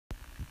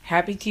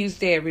Happy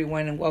Tuesday,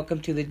 everyone, and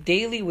welcome to the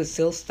Daily with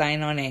Syl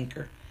Stein on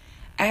Anchor.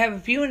 I have a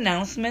few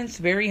announcements,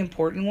 very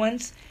important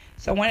ones,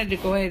 so I wanted to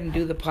go ahead and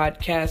do the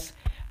podcast,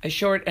 a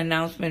short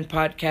announcement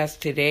podcast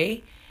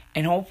today,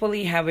 and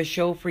hopefully have a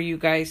show for you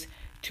guys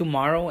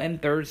tomorrow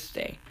and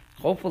Thursday,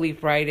 hopefully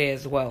Friday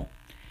as well.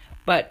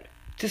 But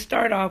to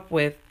start off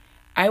with,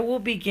 I will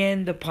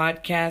begin the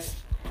podcast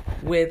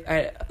with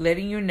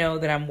letting you know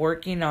that I'm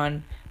working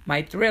on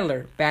my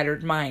thriller,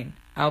 Battered Mind.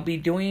 I'll be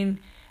doing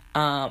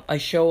a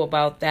show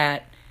about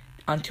that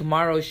on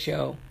tomorrow's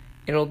show.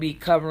 It'll be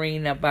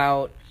covering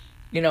about,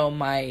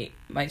 my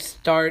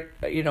start,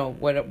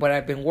 what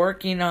I've been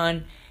working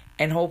on,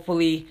 and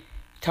hopefully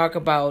talk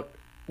about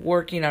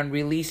working on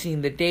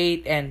releasing the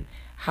date and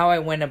how I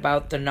went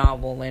about the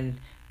novel, and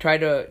try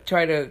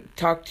to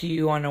talk to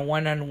you on a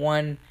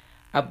one-on-one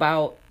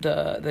about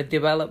the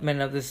development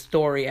of the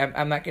story.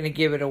 I'm not going to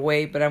give it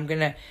away, but I'm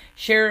going to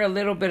share a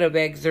little bit of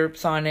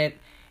excerpts on it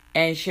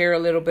and share a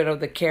little bit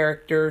of the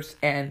characters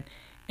and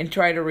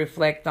try to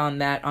reflect on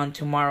that on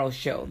tomorrow's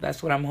show.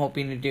 That's what I'm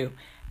hoping to do.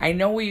 I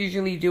know we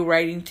usually do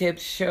writing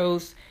tips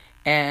shows,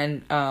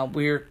 and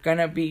we're going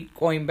to be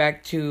going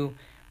back to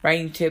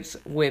writing tips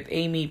with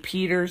Amy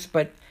Peters,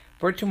 but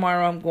for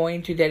tomorrow I'm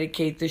going to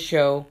dedicate the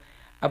show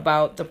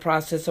about the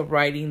process of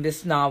writing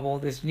this novel,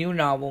 this new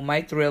novel,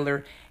 my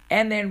thriller,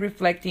 and then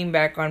reflecting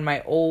back on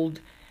my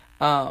old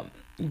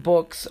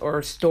books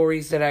or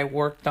stories that I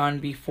worked on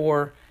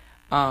before,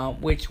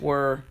 which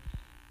were,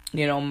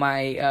 the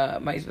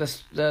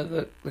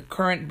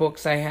current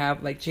books I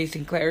have, like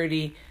Chasing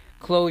Clarity,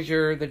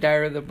 Closure, The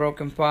Diary of the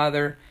Broken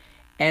Father,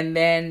 and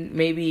then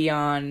maybe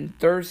on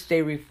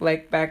Thursday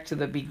reflect back to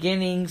the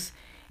beginnings,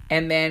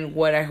 and then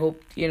what I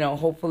hope,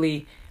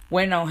 hopefully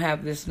when I'll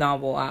have this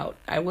novel out.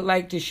 I would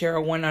like to share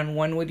a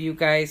one-on-one with you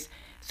guys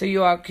so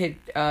you all could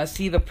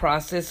see the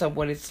process of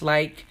what it's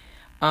like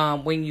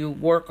when you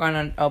work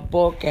on a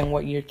book and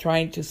what you're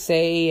trying to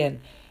say, and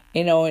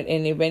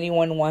if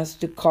anyone wants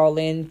to call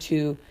in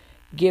to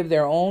give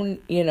their own,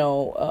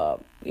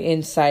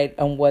 insight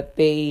on what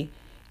they,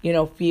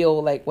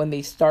 feel like when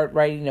they start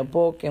writing a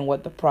book and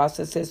what the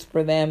process is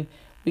for them,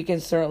 we can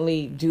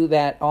certainly do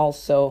that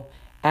also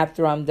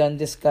after I'm done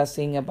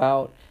discussing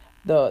about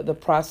the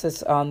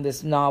process on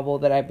this novel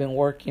that I've been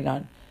working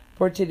on.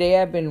 For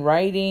today, I've been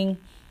writing.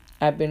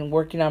 I've been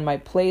working on my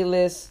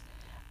playlist,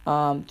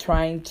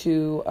 trying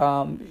to,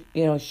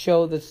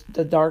 show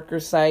the darker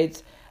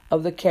sides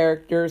of the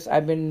characters.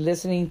 I've been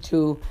listening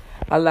to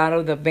a lot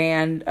of the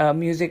band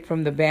music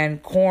from the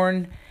band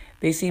Korn.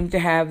 They seem to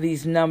have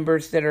these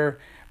numbers that are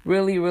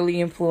really,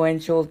 really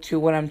influential to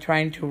what I'm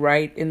trying to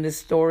write in this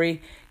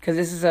story, because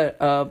this is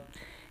a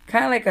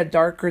kind of like a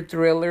darker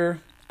thriller.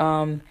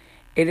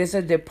 It is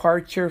a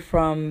departure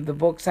from the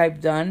books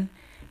I've done.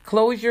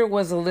 Closure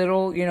was a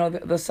little,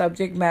 the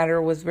subject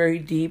matter was very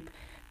deep.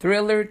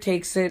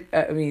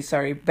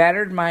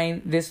 Battered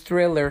Mind, this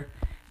thriller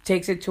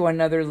takes it to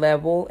another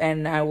level,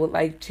 and I would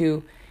like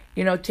to,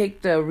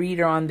 take the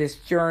reader on this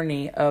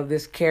journey of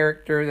this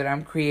character that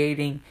I'm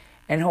creating,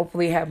 and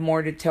hopefully have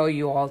more to tell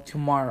you all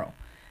tomorrow.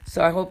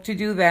 So I hope to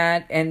do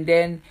that, and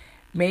then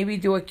maybe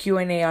do a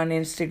Q&A on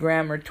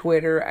Instagram or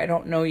Twitter. I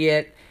don't know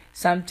yet,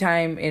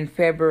 sometime in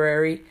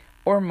February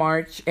or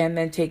March, and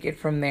then take it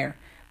from there.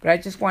 But I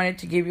just wanted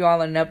to give you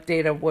all an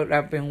update of what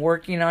I've been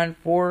working on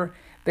for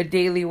the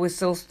Daily with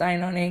Syl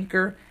Stein on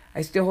Anchor.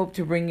 I still hope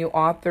to bring you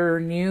author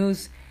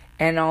news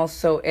and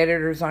also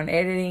editors on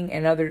editing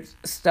and other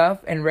stuff,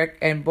 and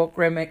book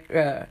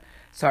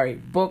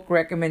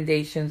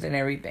recommendations and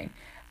everything.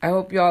 I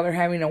hope you all are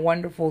having a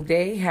wonderful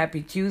day.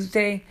 Happy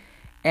Tuesday,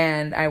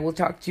 and I will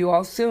talk to you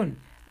all soon.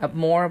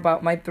 More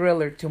about my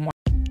thriller tomorrow.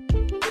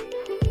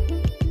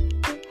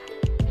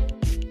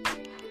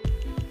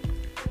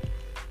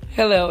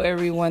 Hello,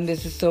 everyone.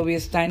 This is Sylvia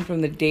Stein from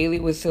the Daily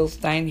with Syl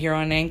Stein here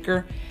on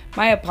Anchor.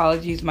 My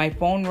apologies. My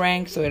phone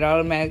rang, so it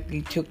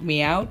automatically took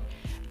me out.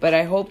 But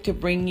I hope to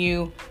bring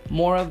you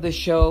more of the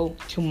show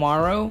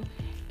tomorrow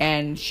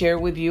and share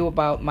with you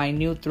about my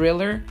new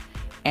thriller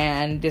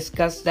and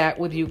discuss that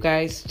with you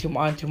guys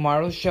on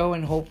tomorrow's show,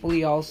 and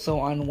hopefully also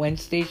on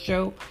Wednesday's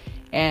show.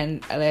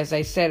 And as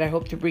I said, I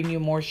hope to bring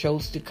you more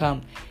shows to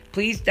come.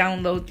 Please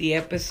download the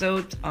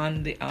episodes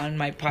on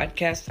my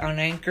podcast on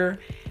Anchor.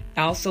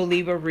 Also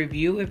leave a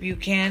review if you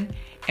can.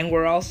 And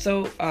we're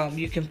also,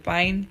 you can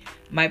find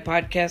my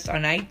podcast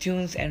on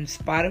iTunes and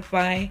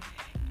Spotify,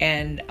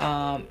 and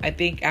I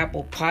think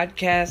Apple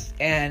Podcasts,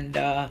 and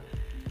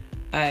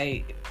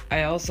I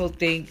also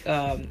think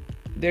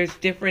there's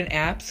different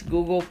apps,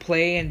 Google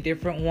Play and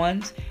different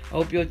ones. I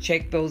hope you'll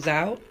check those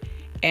out,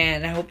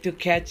 and I hope to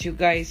catch you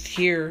guys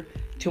here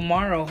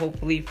tomorrow,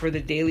 hopefully, for the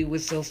Daily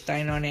with Syl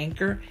Stein on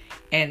Anchor,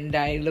 and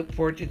I look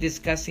forward to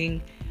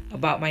discussing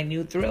about my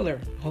new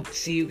thriller. Hope to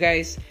see you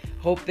guys.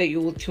 Hope that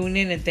you will tune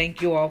in, and thank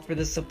you all for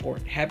the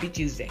support. Happy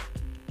Tuesday.